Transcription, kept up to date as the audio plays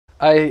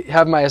I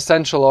have my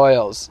essential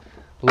oils.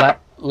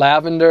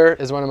 Lavender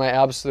is one of my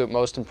absolute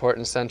most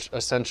important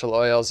essential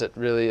oils. It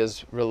really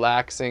is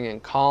relaxing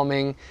and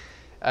calming.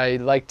 I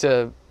like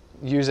to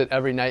use it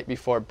every night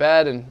before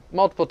bed and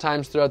multiple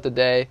times throughout the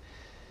day.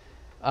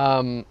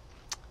 I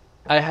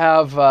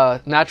have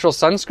natural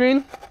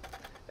sunscreen,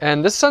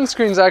 and this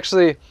sunscreen is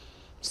actually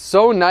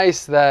so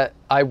nice that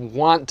I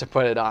want to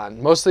put it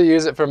on. Mostly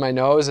use it for my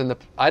nose, and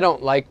I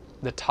don't like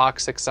the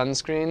toxic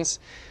sunscreens,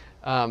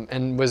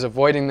 and was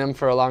avoiding them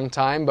for a long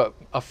time, but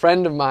a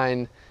friend of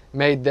mine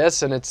made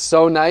this, and it's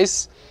so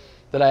nice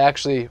that I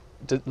actually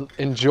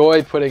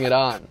enjoy putting it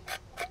on.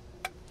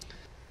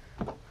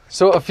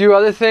 So a few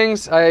other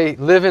things. I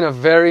live in a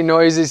very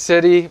noisy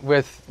city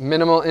with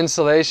minimal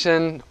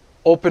insulation,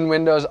 open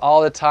windows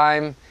all the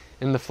time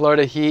in the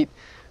Florida heat.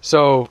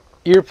 So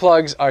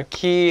earplugs are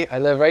key. I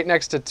live right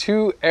next to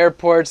 2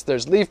 airports.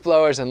 There's leaf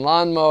blowers and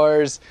lawn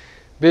mowers,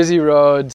 busy roads.